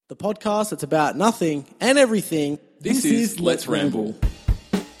The podcast that's about nothing and everything. This is Let's Ramble.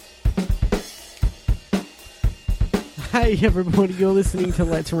 Hey everybody, you're listening to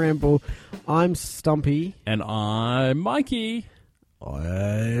Let's Ramble. I'm Stumpy. And I'm Mikey.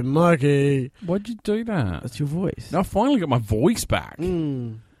 I'm Mikey. Why'd you do that? That's your voice. No, I finally got my voice back.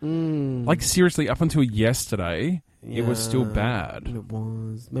 Like, seriously, up until yesterday, it was still bad. It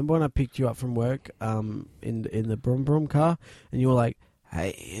was. Remember when I picked you up from work in the Brum Brum car, and you were like, "Hey,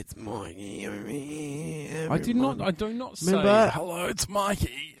 it's Mikey." I do not say, Remember? "Hello, it's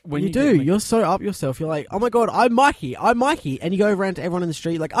Mikey." When you do. You're so up yourself. You're like, "Oh my god, I'm Mikey. I'm Mikey," and you go around to everyone in the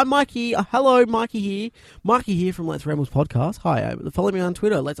street like, "I'm Mikey. Hello, Mikey here. Mikey here from Let's Ramble's podcast. Hi, follow me on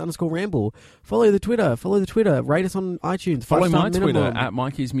Twitter. Let's_ramble. Follow the Twitter. Rate us on iTunes. Follow my minimum. Twitter at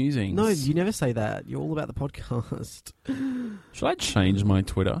Mikey's Musings. No, you never say that. You're all about the podcast. Should I change my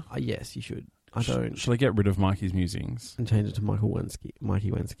Twitter? Yes, you should. I don't. Should I get rid of Mikey's Musings? And change it to Mikey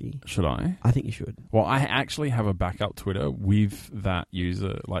Wensky. Should I? I think you should. Well, I actually have a backup Twitter with that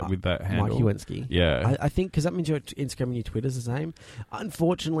user, with that handle. Mikey Wensky. Yeah. I think because that means your Instagram and your Twitter's the same.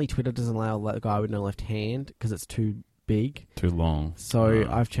 Unfortunately, Twitter doesn't allow a guy with no left hand because it's too big. Too long. So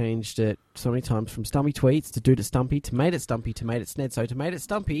I've changed it so many times from Stumpy Tweets to Dude It Stumpy to Made It Stumpy to Made It Snedso to Made It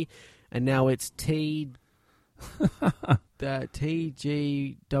Stumpy, and now it's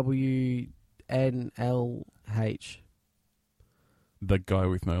TGWNLH. The guy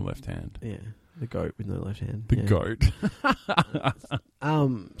with no left hand. Yeah, the goat with no left hand. The goat.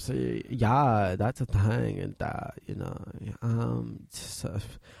 So yeah, that's a thing, and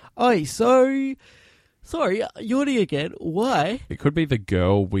sorry, yawning again. Why? It could be the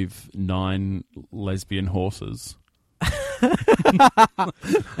girl with 9 lesbian horses.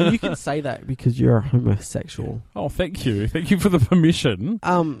 And you can say that because you're a homosexual. Oh, thank you. Thank you for the permission.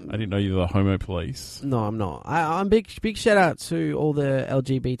 I Um, didn't know you were the homo police. no, I'm not. I'm big shout out to all the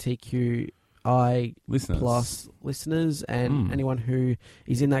LGBTQI Listeners. plus listeners and anyone who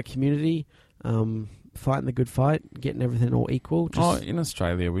is in that community, fighting the good fight, getting everything all equal. In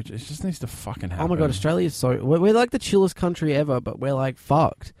Australia, it just needs to fucking happen. Oh my god, Australia's we're like the chillest country ever, but we're like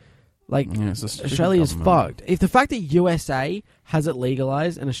fucked. Like, Yeah, it's a stupid Australia's government. fucked. If the fact that USA has it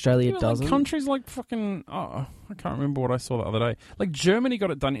legalized and Australia doesn't, countries like fucking... Oh, I can't remember what I saw the other day. Like, Germany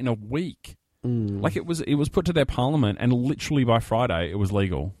got it done in a week. Like, it was put to their parliament, and literally by Friday, it was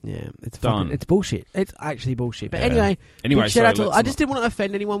legal. yeah, it's Done. it's bullshit. It's actually bullshit. But Yeah. anyway, Anyway, big shout out sorry, to. let's I just didn't want to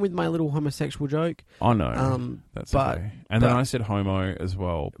offend anyone with my little homosexual joke. I know. That's but- okay. And then I said homo as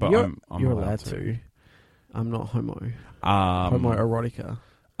well, but you're, I'm you're allowed allowed to. I'm not homo. Um, Homoerotica.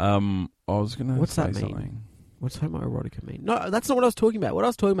 I was going to What's say that mean? something. What's homoerotica mean? No, that's not what I was talking about. What I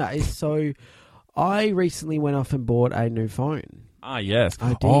was talking about is I recently went off and bought a new phone. Ah, yes.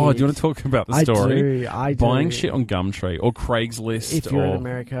 I Oh, did. do you want to talk about the story? I do. Buying shit on Gumtree or Craigslist if you're or in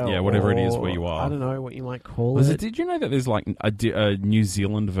America, yeah, whatever it is or where you are. I don't know what you might call Was it. it? Did you know that there's like a New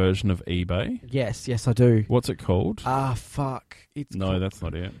Zealand version of eBay? Yes, I do. What's it called? Fuck. No, that's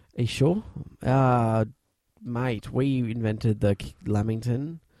not it. Are you sure? Mate, we invented the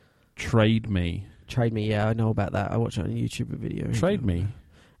Lamington. Trade Me. Trade Me, yeah, I know about that. I watched it on a YouTube video. Trade Me.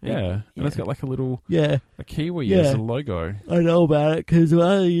 Yeah. And it's got like a little a Kiwi Yeah. as a logo. I know about it because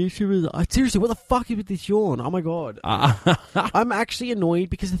other YouTubers. Seriously, what the fuck is with this yawn? Oh my god. I'm actually annoyed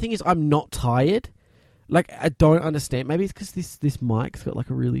because the thing is, I'm not tired. Like, I don't understand. Maybe it's because this mic's got like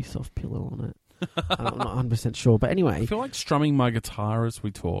a really soft pillow on it. I'm not 100% sure. But anyway. I feel like strumming my guitar as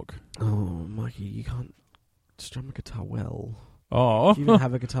we talk. Oh, Mikey, you can't strum a guitar well. Oh. Do you even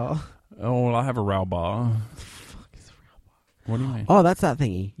have a guitar? Oh, well, I have a rail bar. What the fuck is a real bar? What do you mean? Oh, that's that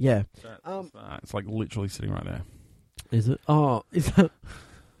thingy. Yeah. It's like literally sitting right there. Is it? Oh, is that...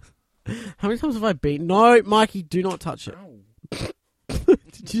 How many times have I beaten? No, Mikey, do not touch it.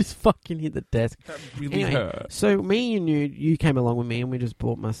 Did you just fucking hit the desk? That really Anyway, hurt. So me and you came along with me and we just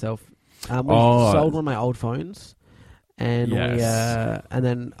bought myself... we Oh. sold one of my old phones. And Yes. and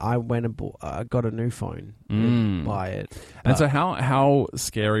then I went and got a new phone and buy it. And so how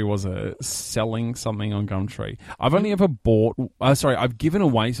scary was it selling something on Gumtree? I've only ever bought... I've given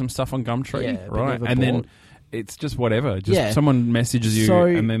away some stuff on Gumtree, Yeah, but right? never And then bought. it's just whatever. Just Yeah. someone messages you So-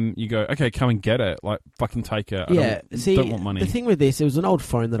 and then you go, okay, come and get it. Like, fucking take it. Yeah, I don't want money. The thing with this, it was an old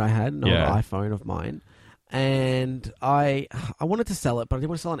phone that I had, an Yeah. old iPhone of mine, and I wanted to sell it, but I didn't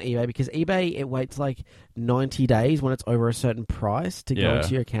want to sell on eBay because eBay, it waits like 90 days when it's over a certain price to go Yeah. into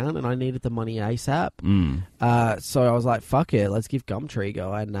your account, and I needed the money ASAP. Mm. So I was like, fuck it, let's give Gumtree a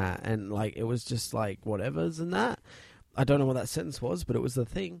go and that, and like it was just like whatever's and that. I don't know what that sentence was, but it was the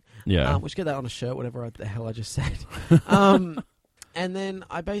thing. Yeah. We should get that on a shirt, whatever the hell I just said. And then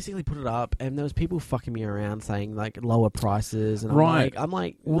I basically put it up, and there was people fucking me around saying like lower prices, and Right. I'm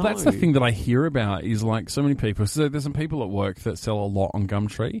like, Well, no. that's the thing that I hear about is like so many people. So there's some people at work that sell a lot on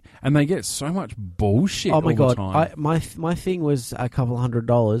Gumtree, and they get so much bullshit. Oh my all god! the time. My thing was a couple of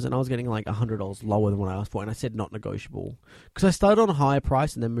 $100, and I was getting like $100 lower than what I asked for, and I said not negotiable because I started on a higher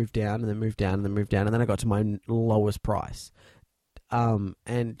price and then moved down and then moved down and then moved down, and then I got to my lowest price.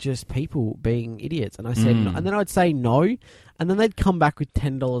 And just people being idiots, and I said, no, and then I'd say no, and then they'd come back with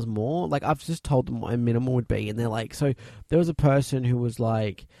 $10 more. Like I've just told them what my minimum would be, and they're like, so there was a person who was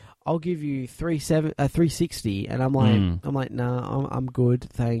like, I'll give you $360, and I'm like, nah, I'm good,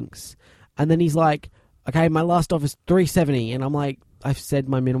 thanks. And then he's like, okay, my last offer's $370, and I'm like, I've said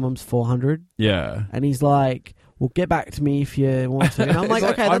my minimum's $400. Yeah. And he's like, well, get back to me if you want to. And I'm like,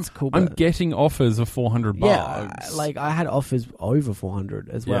 okay, that's cool. I'm but getting offers of $400. yeah, like I had offers over $400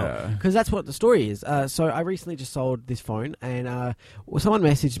 as well. Yeah. Because that's what the story is. So I recently just sold this phone, and someone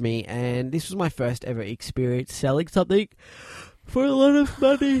messaged me, and this was my first ever experience selling something for a lot of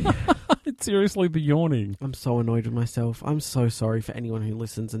money. It's seriously the yawning. I'm so annoyed with myself. I'm so sorry for anyone who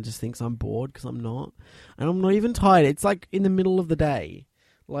listens and just thinks I'm bored, because I'm not. And I'm not even tired. It's like in the middle of the day.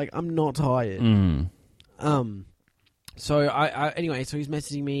 Like, I'm not tired. So anyway, so he's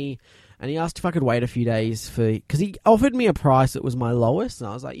messaging me, and he asked if I could wait a few days because he offered me a price that was my lowest, and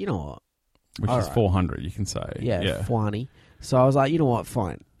I was like, you know what? Which is 400, you can say. Yeah. 420. So I was like, you know what?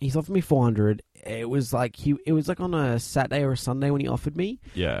 Fine. He's offered me 400. It was like on a Saturday or a Sunday when he offered me.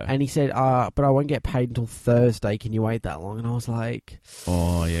 Yeah. And he said, but I won't get paid until Thursday. Can you wait that long? And I was like,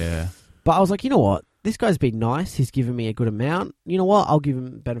 oh yeah. But I was like, you know what? This guy's been nice. He's given me a good amount. You know what? I'll give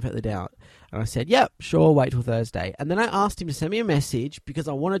him benefit of the doubt. And I said, yep, sure, wait till Thursday. And then I asked him to send me a message because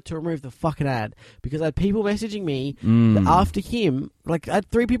I wanted to remove the fucking ad. Because I had people messaging me that after him, like I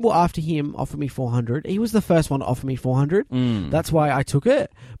had 3 people after him offer me 400. He was the first one to offer me 400. That's why I took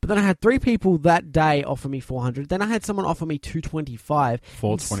it. But then I had 3 people that day offer me 400. Then I had someone offer me 225.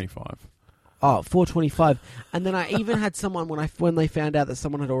 425. Oh, 425. And then I even had someone when they found out that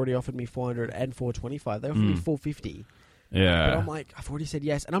someone had already offered me 400 and 425, they offered me 450. Yeah. But I'm like, I've already said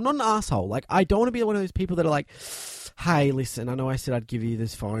yes. And I'm not an asshole. Like, I don't want to be one of those people that are like, hey, listen, I know I said I'd give you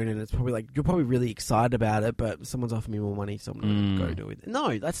this phone, and it's probably like, you're probably really excited about it, but someone's offering me more money, so I'm going to go do it.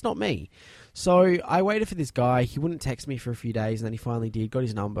 No, that's not me. So I waited for this guy. He wouldn't text me for a few days, and then he finally did, got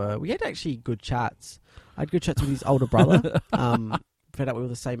his number. We had actually good chats. I had good chats with his older brother. Found out we were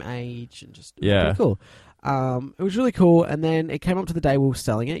the same age, and just pretty cool. It was really cool, and then it came up to the day we were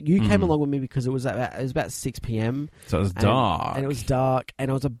selling it. You came along with me because it was about 6 p.m. So it was dark. And it was dark,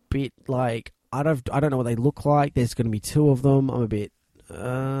 and it was a bit like, I don't know what they look like. There's going to be 2 of them. I'm a bit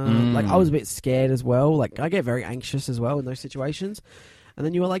like, I was a bit scared as well. Like, I get very anxious as well in those situations. And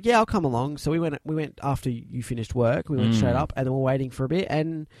then you were like, yeah, I'll come along. So we went after you finished work. We went straight up, and then we're waiting for a bit,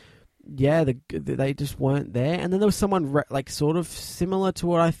 and yeah, they just weren't there. And then there was someone like sort of similar to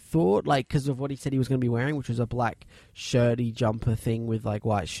what I thought, like because of what he said he was going to be wearing, which was a black shirty jumper thing with like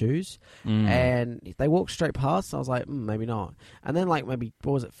white shoes. And they walked straight past. I was like, maybe not. And then like maybe,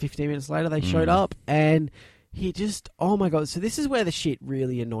 what was it, 15 minutes later they showed up, and he just, oh my God. So this is where the shit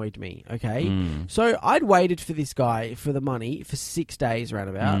really annoyed me, okay? So I'd waited for this guy for the money for 6 days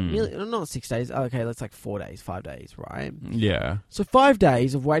roundabout. Not 6 days. Okay, that's like 4 days, 5 days, right? Yeah. So 5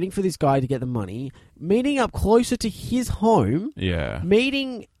 days of waiting for this guy to get the money, meeting up closer to his home. Yeah.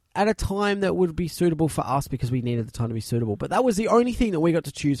 Meeting at a time that would be suitable for us because we needed the time to be suitable. But that was the only thing that we got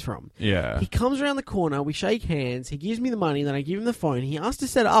to choose from. Yeah. He comes around the corner, we shake hands, he gives me the money, then I give him the phone. He asks to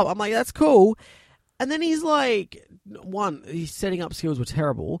set it up. I'm like, that's cool. And then he's like, one, his setting up skills were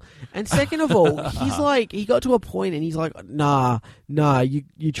terrible. And second of all, he's like, he got to a point and he's like, nah,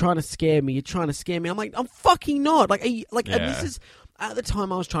 you're trying to scare me. You're trying to scare me. I'm like, I'm fucking not. Like, and this is, at the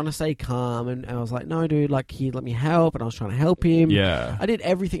time I was trying to stay calm and I was like, no, dude, like, he let me help, and I was trying to help him. Yeah. I did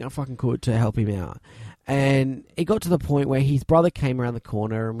everything I fucking could to help him out. And it got to the point where his brother came around the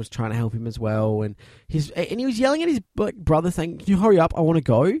corner and was trying to help him as well. And he was yelling at his brother saying, can you hurry up? I want to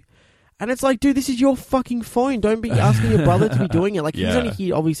go. And it's like, dude, this is your fucking phone. Don't be asking your brother to be doing it. Like, he's only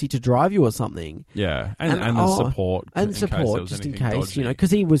here, obviously, to drive you or something. Yeah, and the support. And support, just in case, dodgy. you know,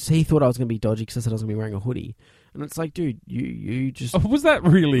 because he thought I was going to be dodgy because I said I was going to be wearing a hoodie. And it's like, dude, you just... Oh, was that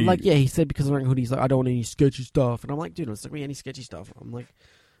really... Like, yeah, he said because I'm wearing a hoodie, he's like, I don't want any sketchy stuff. And I'm like, dude, it's not me any sketchy stuff. I'm like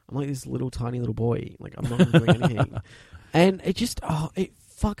this little tiny little boy. Like, I'm not doing anything. And it just, it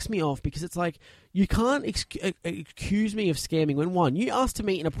fucks me off because it's like, you can't accuse me of scamming when, one, you asked to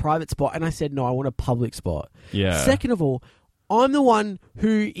meet in a private spot and I said, no, I want a public spot. Yeah. Second of all, I'm the one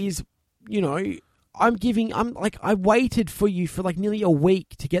who is, you know, I waited for you for like nearly a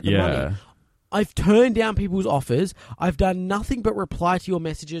week to get the money. I've turned down people's offers. I've done nothing but reply to your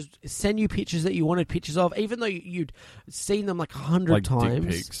messages, send you pictures that you wanted pictures of, even though you'd seen them like 100 times.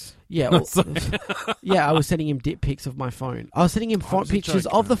 Dick pics. Yeah, well, yeah. I was sending him dick pics of my phone. I was sending him pictures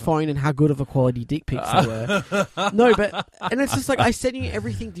of the phone and how good of a quality dick pics they were. No, and it's just like I sent you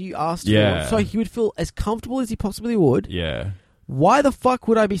everything that you asked for, so he would feel as comfortable as he possibly would. Yeah. Why the fuck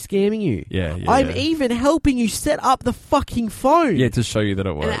would I be scamming you? Yeah. I'm even helping you set up the fucking phone. Yeah, to show you that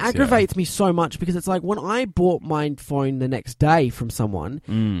it works. And it aggravates me so much because it's like when I bought my phone the next day from someone.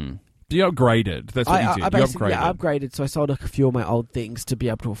 You upgraded. That's what you did. I upgraded, so I sold a few of my old things to be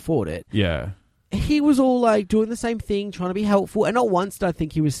able to afford it. Yeah. He was all like doing the same thing, trying to be helpful, and not once did I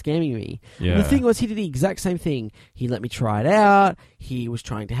think he was scamming me. Yeah. The thing was, he did the exact same thing. He let me try it out. He was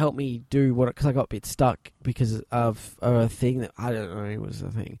trying to help me do what, because I got a bit stuck because of a thing that I don't know was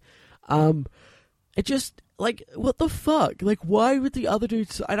a thing. It just, like, what the fuck? Like, why would the other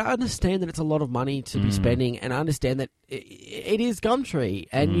dudes... I understand that it's a lot of money to be spending, and I understand that it is Gumtree,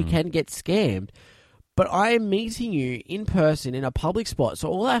 and you can get scammed. But I am meeting you in person in a public spot, so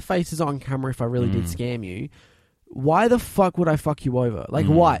all our faces are on camera if I really did scam you. Why the fuck would I fuck you over? Like,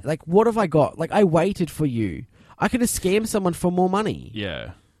 why? Like, what have I got? Like, I waited for you. I could have scammed someone for more money.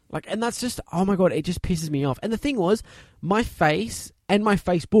 Yeah. Like, and that's just... Oh, my God, it just pisses me off. And the thing was, my face... and my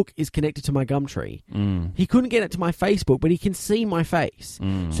Facebook is connected to my Gumtree. He couldn't get it to my Facebook, but he can see my face.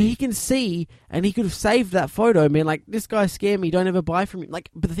 So he can see, and he could have saved that photo and been like, this guy scared me, don't ever buy from him. Like,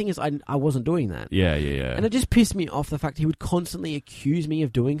 but the thing is, I wasn't doing that. Yeah. And it just pissed me off, the fact he would constantly accuse me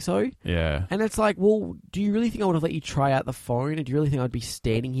of doing so. Yeah. And it's like, well, do you really think I would have let you try out the phone? And do you really think I'd be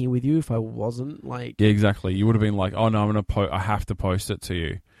standing here with you if I wasn't? Like, yeah, exactly. You would have been like, oh, no, I have to post it to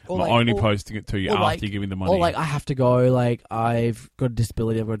you. I'm only posting it to you after you give me the money. Or like, I have to go, like, I've got a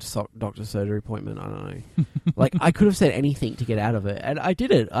disability, I've got a doctor's surgery appointment, I don't know. Like, I could have said anything to get out of it, and I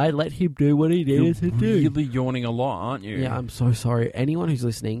did it. I let him do what he needed to do. You're really yawning a lot, aren't you? Yeah, I'm so sorry. Anyone who's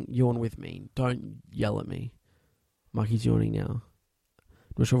listening, yawn with me. Don't yell at me. Mikey's yawning now.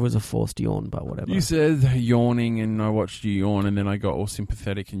 I'm not sure if it was a forced yawn, but whatever. You said yawning, and I watched you yawn, and then I got all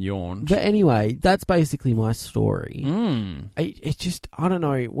sympathetic and yawned. But anyway, that's basically my story. It's just, I don't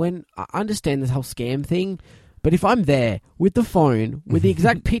know, when I understand this whole scam thing, but if I'm there with the phone, with the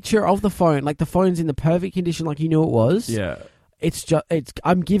exact picture of the phone, like the phone's in the perfect condition like you knew it was. Yeah.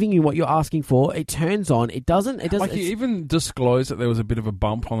 I'm giving you what you're asking for. It turns on. It doesn't. Like, you even disclosed that there was a bit of a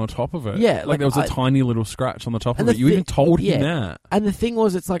bump on the top of it. Yeah. Like there was a tiny little scratch on the top of it. You even told him that. And the thing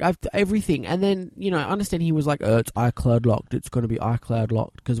was, it's like, I've everything. And then, I understand he was like, it's iCloud locked. It's going to be iCloud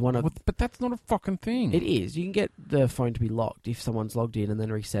locked. Because But that's not a fucking thing. It is. You can get the phone to be locked if someone's logged in and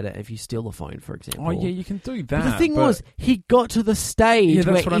then reset it if you steal the phone, for example. Oh, yeah, you can do that. But the thing was, he got to the stage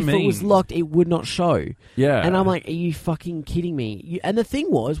where if it was locked, it would not show. Yeah. And I'm like, are you fucking kidding me? And the thing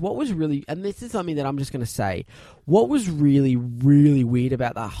was, what was really, and this is something that I'm just going to say, what was really, really weird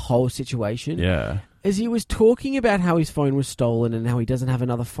about that whole situation is he was talking about how his phone was stolen and how he doesn't have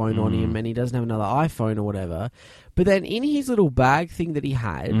another phone on him and he doesn't have another iPhone or whatever. But then in his little bag thing that he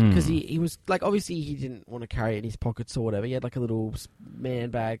had, because he was, like, obviously he didn't want to carry it in his pockets or whatever. He had like a little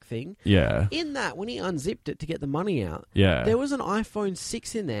man bag thing. Yeah. In that, when he unzipped it to get the money out, yeah, there was an iPhone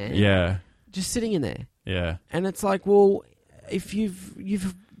 6 in there. Yeah. Just sitting in there. Yeah. And it's like, well, if you've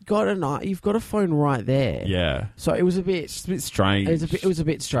got a phone right there. Yeah. So it was a bit... It's a bit strange. It was a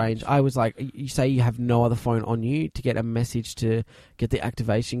bit strange. I was like, you say you have no other phone on you to get a message to get the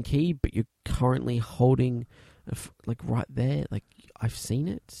activation key, but you're currently holding, like, right there. Like, I've seen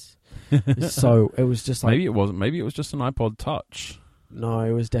it. So it was just like... Maybe it wasn't. Maybe it was just an iPod Touch. No,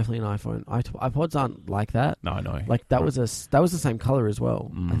 it was definitely an iPhone. iPods aren't like that. No, I know. Like, that was the same color as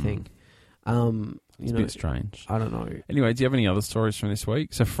well, I think. It's a bit strange. I don't know. Anyway, do you have any other stories from this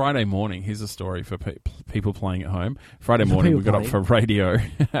week? So Friday morning, here's a story for people playing at home. Friday morning, we got up for radio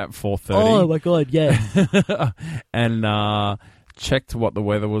at 4:30. Oh my God, yeah. And checked what the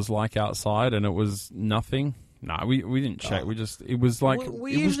weather was like outside, and it was nothing. No, we didn't check. It was like...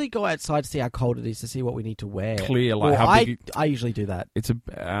 We usually go outside to see how cold it is, to see what we need to wear. Clear, like how big... I usually do that. It's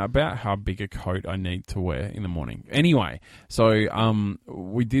about how big a coat I need to wear in the morning. Anyway, so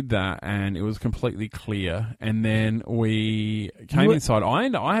we did that, and it was completely clear. And then we came inside.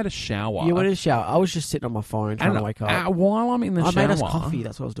 I had a shower. You went in a shower. I was just sitting on my phone trying to wake up. While I'm in the shower... I made us coffee.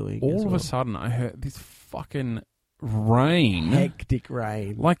 That's what I was doing. All of a sudden, I heard this fucking... rain, hectic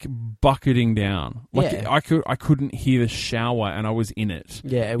rain, like bucketing down. Like I couldn't hear the shower, and I was in it.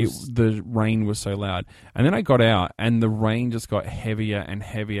 Yeah, the rain was so loud. And then I got out, and the rain just got heavier and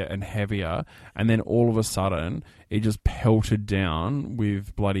heavier and heavier. And then all of a sudden, it just pelted down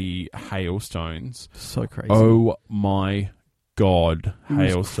with bloody hailstones. So crazy! Oh my God, it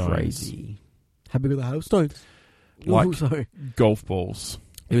hailstones! Was crazy. How big are the hailstones? Like sorry. golf balls.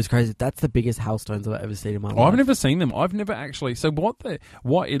 It was crazy. That's the biggest hailstones I've ever seen in my life. Oh, I've never seen them. I've never actually. So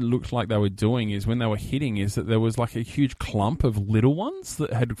what it looked like they were doing is when they were hitting is that there was like a huge clump of little ones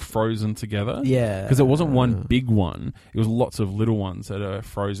that had frozen together. Yeah. Because it wasn't one big one. It was lots of little ones that are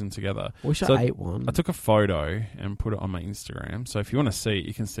frozen together. Wish I ate one. I took a photo and put it on my Instagram. So if you want to see it,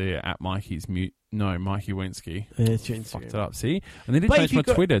 you can see it at Mikey Wensky. Yeah, it's your Instagram. Fucked it up. See? And then I change my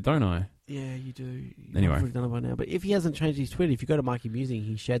Twitter, don't I? Yeah, you do. Anyway. I've done it by now. But if he hasn't changed his Twitter, if you go to Mikey Musing,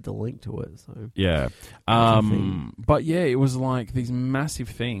 he shared the link to it. So yeah. But yeah, it was like these massive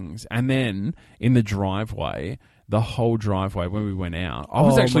things. And then in the driveway, the whole driveway when we went out, I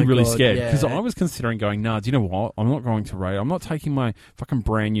was actually really scared because I was considering going, do you know what? I'm not going to raid. I'm not taking my fucking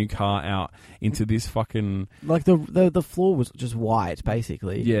brand new car out into this fucking... Like the floor was just white,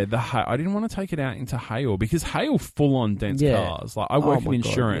 basically. Yeah, I didn't want to take it out into hail because hail full-on dents cars. Like I work in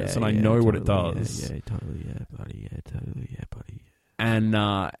insurance and I know what it does. Yeah, totally, yeah, buddy. Yeah, totally, yeah, buddy. And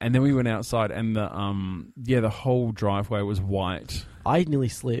then we went outside and the whole driveway was white. I nearly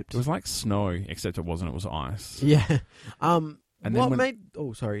slipped. It was like snow, except it wasn't. It was ice. Yeah. And then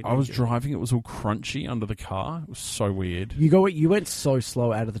Oh, sorry. I was driving. It was all crunchy under the car. It was so weird. You went so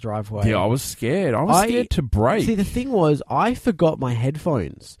slow out of the driveway. Yeah, I was scared. I was scared to brake. See, the thing was, I forgot my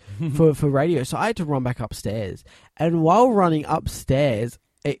headphones for radio, so I had to run back upstairs. And while running upstairs,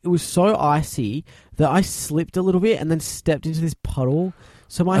 it was so icy that I slipped a little bit and then stepped into this puddle.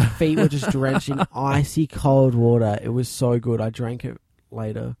 So my feet were just drenched in icy cold water. It was so good. I drank it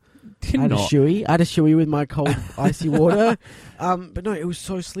later. I had a shoey with my cold icy water. But no, it was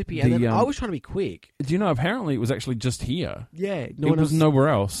so slippy. And then I was trying to be quick. Do you know, apparently it was actually just here. Yeah. It was nowhere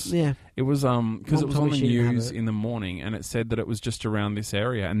else. Yeah. It was because it was on the news in the morning and it said that it was just around this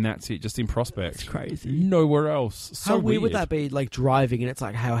area and that's it, just in Prospect. It's crazy. Nowhere else. So how weird would that be, like driving and it's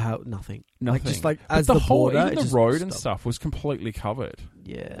like how nothing. Nothing. Like, just like but as the whole border, even the road stopped. and stuff was completely covered.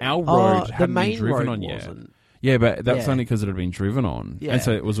 Yeah. Our road hadn't been driven on yet. Yeah, but that's only because it had been driven on. Yeah. And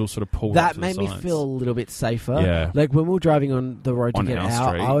so it was all sort of pulled up to the That made me feel a little bit safer. Yeah. Like when we were driving on the road to get out,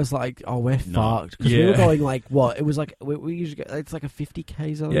 street. I was like, oh, we're fucked. Because we were going like, what? It was like, we usually go, it's like a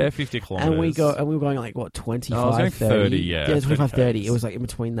 50k zone. Yeah, 50 kilometres. And we were going like, what, 25, I was going 30, yeah. Yeah, 25, 30. It was like in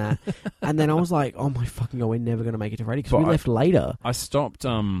between that. And then I was like, oh my fucking God, we're never going to make it to ready because we left later. I stopped,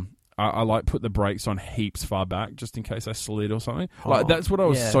 I like put the brakes on heaps far back just in case I slid or something. Like that's what I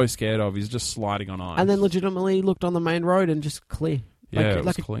was so scared of, is just sliding on ice. And then legitimately looked on the main road and just clear. Yeah, it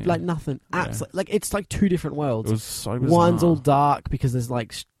was clean. Like nothing. Like it's like two different worlds. It was so bizarre. One's all dark because there's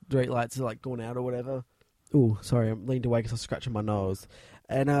like street lights are like going out or whatever. Oh, sorry, I'm leaned away because I was scratching my nose.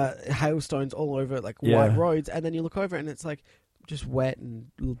 And hailstones all over like white roads, and then you look over and it's like just wet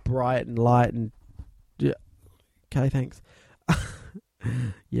and bright and light and okay, thanks.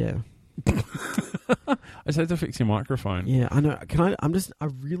 Yeah. I just had to fix your microphone. Yeah, I know. I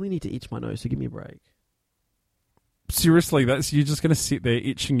really need to itch my nose, so give me a break. Seriously, you're just going to sit there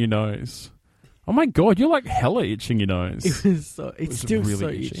itching your nose. Oh my God, you're like hella itching your nose. It's still really so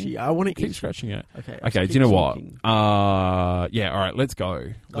itchy. I want to keep scratching it. Okay, do you know what? Yeah, all right, let's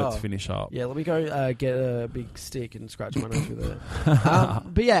go. Let's finish up. Yeah, let me go get a big stick and scratch my nose with it.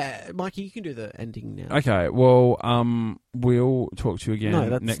 But yeah, Mikey, you can do the ending now. Okay, well, we'll talk to you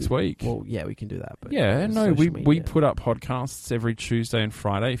again next week. Well, yeah, we can do that. But yeah, no, we put up podcasts every Tuesday and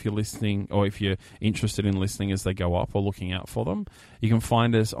Friday if you're listening or if you're interested in listening as they go up or looking out for them. You can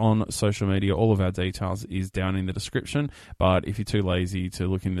find us on social media. All of our details is down in the description, but if you're too lazy to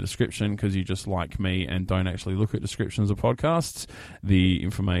look in the description because you just like me and don't actually look at descriptions of podcasts, the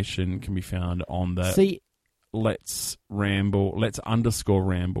information can be found on the Let's _ramble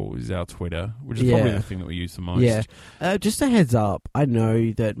is our Twitter, which is probably the thing that we use the most. Yeah. Just a heads up, I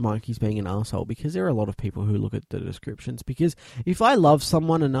know that Mikey's being an arsehole because there are a lot of people who look at the descriptions, because if I love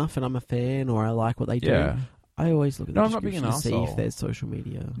someone enough and I'm a fan or I like what they do, I always look at the description to see if there's social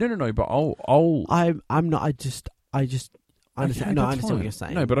media. No, but I'm not. I just. I understand. Okay, I understand what you're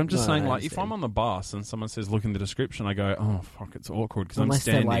saying. No, but I'm just saying, like, if I'm on the bus and someone says, "Look in the description," I go, "Oh fuck, it's awkward," because I'm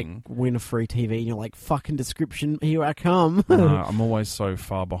standing. Unless they like win a free TV, and you're like, "Fucking description, here I come." I'm always so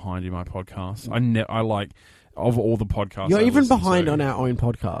far behind in my podcast. I like of all the podcasts. You're even behind on our own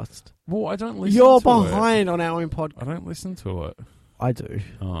podcast. Well, I don't listen. You're to behind on our own podcast. I don't listen to it. I do.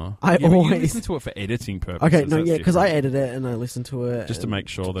 I always listen to it for editing purposes. Okay, no, yeah, because I edit it and I listen to it just to make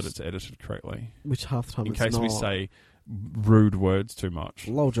sure that it's edited correctly. Which half the time in case we say rude words too much.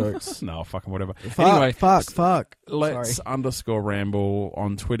 Lol jokes. No, fucking whatever. Anyway, fuck. Let's _ramble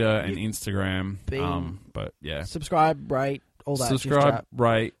on Twitter and Instagram. But yeah, subscribe, rate, all that. Subscribe,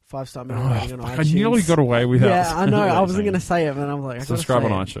 rate. 5-star Oh, rating on fuck, iTunes. I nearly got away with Yeah, I know. I wasn't saying going to say it, but I'm like, I subscribe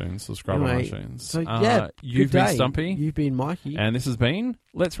on gotta say iTunes. Subscribe Anyway, on iTunes. So yeah, you've good been day. Stumpy, You've been Mikey, and this has been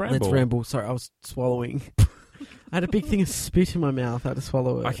Let's Ramble. Let's Ramble. Sorry, I was swallowing. I had a big thing of spit in my mouth. I had to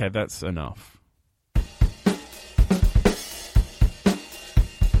swallow it. Okay, that's enough.